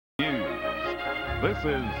News. This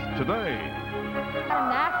is Today. A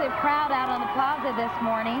massive crowd out on the plaza this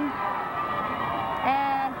morning.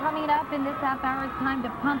 And coming up in this half hour, it's time to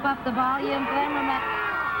pump up the volume.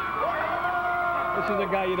 This is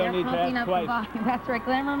a guy you don't need to ask twice. That's right.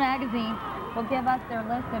 Glamour Magazine will give us their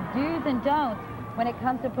list of do's and don'ts when it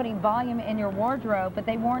comes to putting volume in your wardrobe. But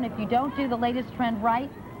they warn if you don't do the latest trend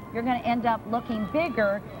right, you're going to end up looking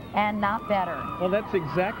bigger and not better. Well, that's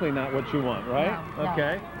exactly not what you want, right? No, no.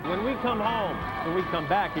 Okay. When we come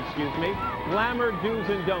back, excuse me, glamour do's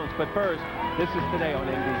and don'ts. But first, this is Today on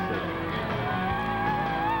NBC.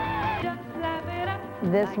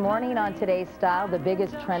 This morning on Today's Style, the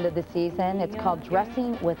biggest trend of the season, it's called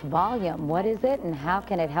dressing with volume. What is it and how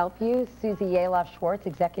can it help you? Susie Yalof-Schwartz,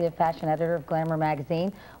 executive fashion editor of Glamour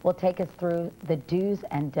Magazine, will take us through the do's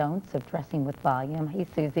and don'ts of dressing with volume. Hey,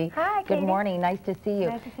 Susie. Hi, Good morning. Nice to see you.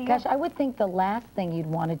 Nice to see you. Gosh, I would think the last thing you'd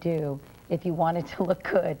want to do if you wanted to look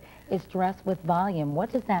good is dress with volume.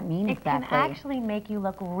 What does that mean exactly? It can actually make you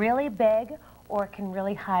look really big, or it can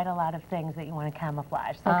really hide a lot of things that you want to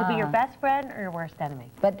camouflage. So it could be your best friend or your worst enemy.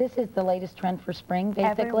 But this is the latest trend for spring,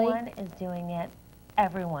 basically? Everyone is doing it.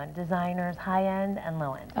 Everyone. Designers, high-end and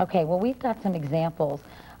low-end. Okay, well, we've got some examples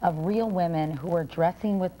of real women who are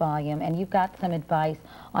dressing with volume, and you've got some advice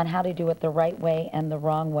on how to do it the right way and the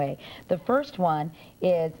wrong way. The first one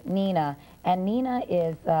is Nina, and Nina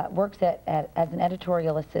is works as an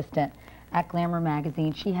editorial assistant at Glamour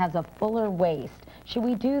Magazine. She has a fuller waist. Should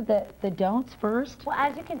we do the don'ts first? Well,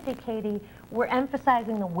 as you can see, Katie, we're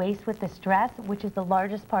emphasizing the waist with this dress, which is the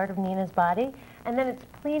largest part of Nina's body, and then it's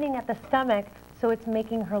pleating at the stomach, so it's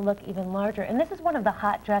making her look even larger. And this is one of the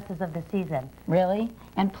hot dresses of the season. Really?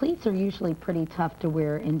 And pleats are usually pretty tough to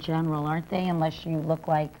wear in general, aren't they? Unless you look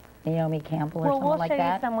like Naomi Campbell or something like that. Well, we'll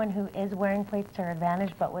show you someone who is wearing pleats to her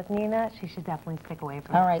advantage, but with Nina, she should definitely stick away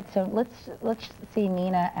from it. All right, so let's see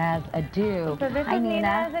Nina as a do. So this is Nina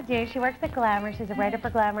as a do. She works at Glamour. She's a writer for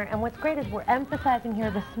Glamour. And what's great is we're emphasizing here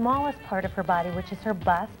the smallest part of her body, which is her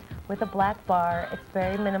bust, with a black bar. It's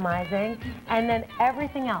very minimizing. And then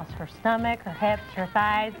everything else, her stomach, her hips, her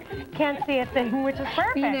thighs, can't see a thing, which is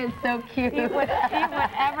perfect. Nina is so cute. Eat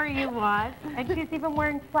whatever you want. And she's even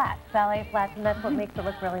wearing flats, ballet flats, and that's what makes it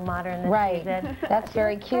look really modern this season. That's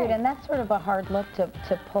very cute. And that's sort of a hard look to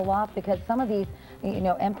pull off, because some of these, you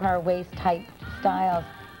know, empire waist type styles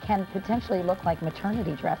can potentially look like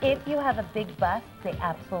maternity dresses. If you have a big bust, they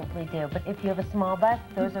absolutely do. But if you have a small bust,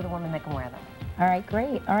 those are the women that can wear them. All right,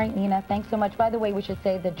 great. All right, Nina, thanks so much. By the way, we should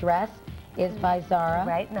say the dress is by Zara.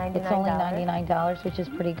 Right, $99. It's only $99, which is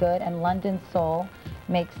pretty good. And London Soul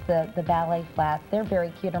makes the ballet flats. They're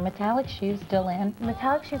very cute. Are metallic shoes still in?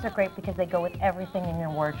 Metallic shoes are great because they go with everything in your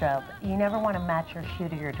wardrobe. You never want to match your shoe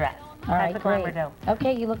to your dress. All right, great.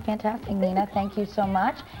 Okay, you look fantastic, Nina. Thank you so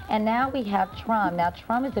much. And now we have Trum. Now,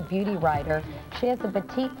 Trum is a beauty writer. She has a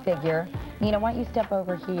petite figure. Nina, why don't you step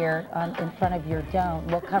over here in front of your don't.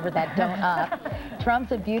 We'll cover that don't up.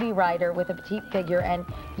 Trum's a beauty writer with a petite figure, and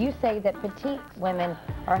you say that petite women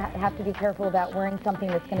have to be careful about wearing something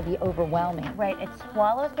that's going to be overwhelming. Right, it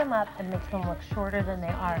swallows them up and makes them look shorter than they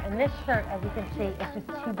are. And this shirt, as you can see, is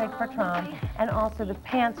just too big for Trum, and also the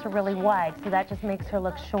pants are really wide, so that just makes her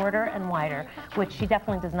look shorter and wider, which she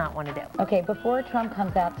definitely does not want to do. Okay, before Trum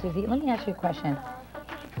comes out, Susie, let me ask you a question.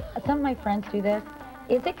 Some of my friends do this.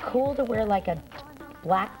 Is it cool to wear like a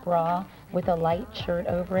black bra with a light shirt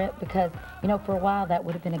over it? Because, you know, for a while that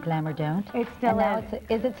would have been a glamour don't. It still is.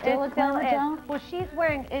 Is it still a glamour don't? Well, she's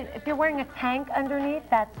wearing, if you're wearing a tank underneath,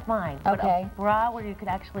 that's fine. Okay. But a bra where you could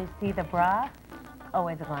actually see the bra,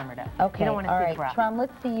 always a glamour don't. Okay, you don't want to see all right. bra. Trum,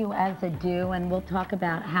 let's see you as a do, and we'll talk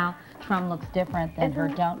about how Trum looks different than her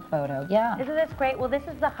don't photo. Yeah. Isn't this great? Well, this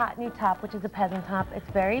is the hot new top, which is a peasant top. It's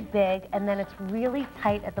very big, and then it's really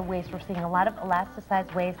tight at the waist. We're seeing a lot of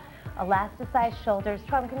elasticized waist, elasticized shoulders.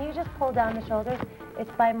 Trum, can you just pull down the shoulders?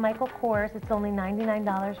 It's by Michael Kors. It's only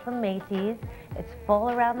 $99 from Macy's. It's full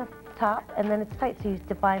around the top, and then it's tight, so you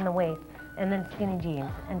define the waist. And then skinny jeans,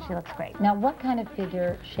 and she looks great. Now, what kind of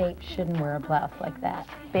figure shape shouldn't wear a blouse like that?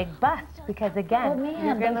 Big bust, because again, oh man,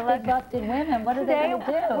 you're going to look big busted women. What are they going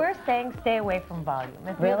to do? We're saying stay away from volume.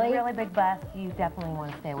 If really? you have a really big bust, you definitely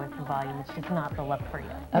want to stay away from volume. It's just not the look for you.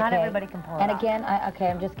 Okay. Not everybody can pull it off. And again,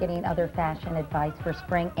 I'm just getting other fashion advice for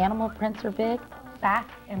spring. Animal prints are big.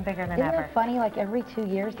 Back and bigger than ever. Isn't it funny, like every 2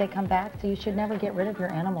 years they come back, so you should never get rid of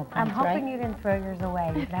your animal prints, I'm hoping right? you didn't throw yours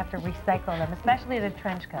away. You'd have to recycle them, especially the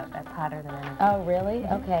trench coat. That's hotter than anything. Oh, really?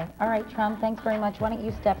 Okay. All right, Trum, thanks very much. Why don't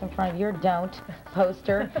you step in front of your don't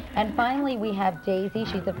poster. And finally, we have Daisy.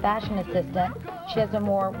 She's a fashion assistant. She has a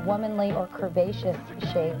more womanly or curvaceous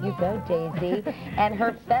shape. You go, Daisy. And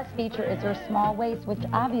her best feature is her small waist, which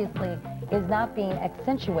obviously is not being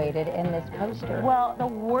accentuated in this poster. Well, the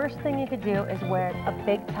worst thing you could do is wear a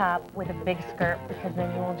big top with a big skirt, because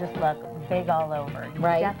then you will just look big all over. You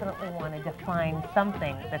Right. definitely want to define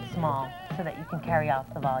something that's small so that you can carry off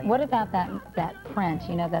the volume. What about that print,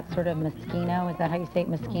 you know, that sort of Moschino, is that how you say it,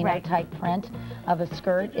 Moschino Right. type print of a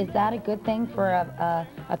skirt? Is that a good thing for a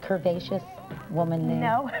curvaceous woman?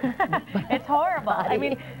 No, it's horrible. I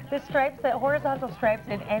mean, the stripes, the horizontal stripes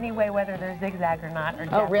in any way, whether they're zigzag or not, are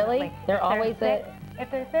Oh, really? definitely- They're if always thick, if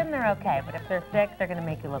they're thin, they're okay, but if they're thick, they're going to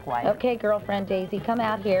make you look wide. Okay, girlfriend Daisy, come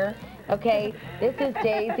out here. Okay, this is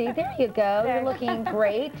Daisy. There you go. You're looking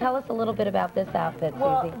great. Tell us a little bit about this outfit,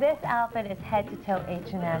 Well, Susie. this outfit is head to toe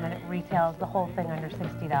H&M, and it retails the whole thing under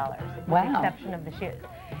 $60, Wow. with the exception of the shoes.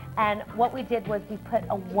 And what we did was we put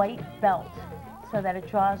a white belt so that it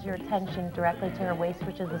draws your attention directly to her waist,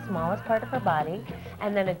 which is the smallest part of her body,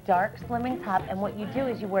 and then a dark slimming top. And what you do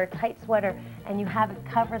is you wear a tight sweater and you have it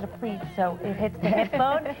cover the pleats so it hits the hip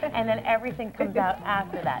bone, and then everything comes out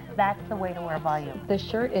after that. That's the way to wear volume. The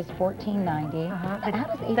shirt is $14.90. How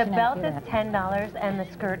does H&M The belt do is that? $10 and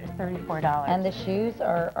the skirt is $34. And the shoes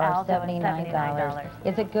are Aldo is $79. $79.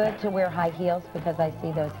 Is it good to wear high heels? Because I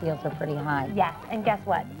see those heels are pretty high. Yes, and guess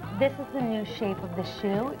what? This is the new shape of the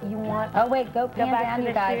shoe. You want... Oh, wait, go pan back down, to you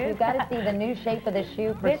the guys. shoes? We've got to see the new shape of the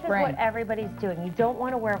shoe for This spring. is what everybody's doing. You don't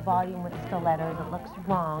want to wear volume with stilettos. It looks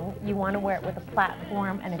wrong. You want to wear it with a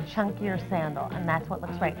platform and a chunkier sandal, and that's what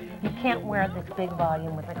looks right. You can't wear this big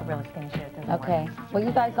volume with like a really skinny shoe. It doesn't Okay. work. Well,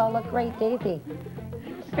 you guys all look great. Daisy,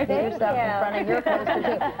 see yourself in front of your poster,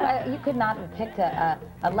 too. You could not have picked a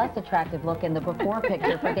less attractive look in the before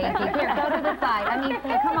picture for Daisy. Here, go to the side. I mean,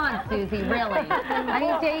 come on, Susie, really. I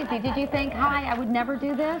mean, Daisy, did you think, hi, I would never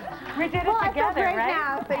do this? We did it together,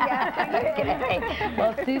 right? Okay.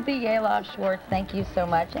 Well, Susie Yalof-Schwartz, thank you so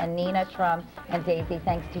much, and Nina Trump and Daisy,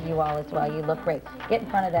 thanks to you all as well. You look great. Get in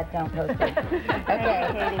front of that don't poster.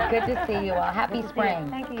 Okay, good to see you all. Happy spring.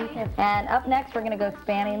 Thank you. You too. And up next, we're going to go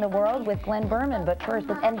spanning the world with Glenn Berman, but first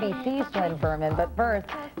with NBC's Glenn Berman. But first,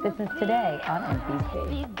 this is Today on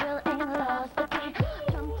NBC.